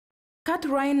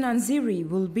Catherine Nanziri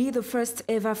will be the first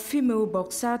ever female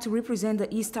boxer to represent the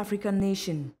East African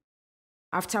nation.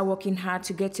 After working hard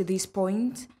to get to this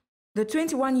point, the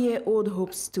 21-year-old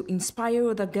hopes to inspire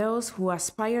other girls who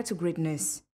aspire to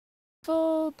greatness. I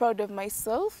feel proud of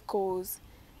myself because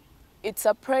it's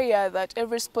a prayer that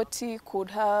every sporty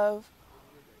could have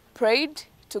prayed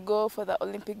to go for the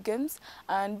Olympic Games,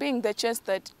 and being the chance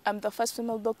that I'm the first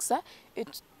female boxer,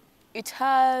 it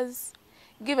has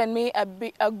given me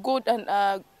a good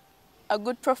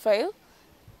profile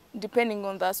depending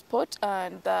on the sport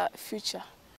and the future.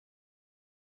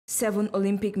 7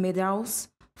 Olympic medals,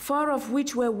 4 of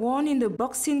which were won in the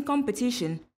boxing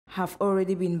competition, have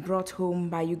already been brought home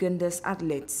by Uganda's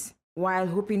athletes. While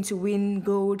hoping to win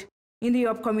gold in the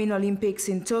upcoming Olympics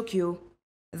in Tokyo,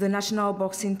 the national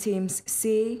boxing teams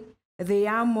say they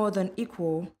are more than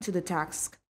equal to the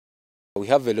task. We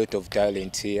have a lot of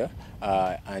talent here,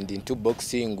 and into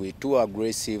boxing we're too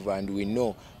aggressive, and we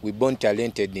know we're born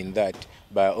talented in that,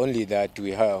 but only that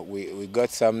we got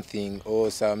something or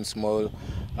some small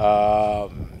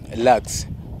lacks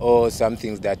or some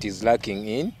things that is lacking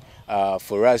in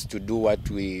for us to do what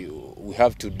we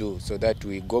have to do, so that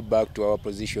we go back to our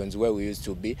positions where we used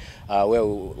to be,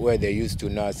 where they used to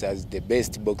know us as the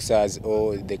best boxers,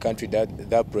 or the country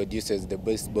that produces the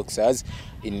best boxers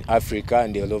in Africa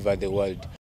and all over the world.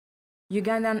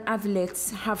 Ugandan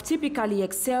athletes have typically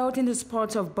excelled in the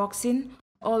sport of boxing,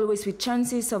 always with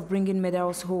chances of bringing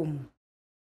medals home.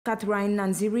 Catherine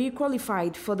Nanziri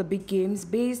qualified for the big games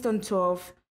based on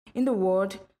 12th in the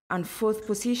world and 4th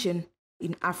position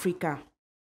in Africa.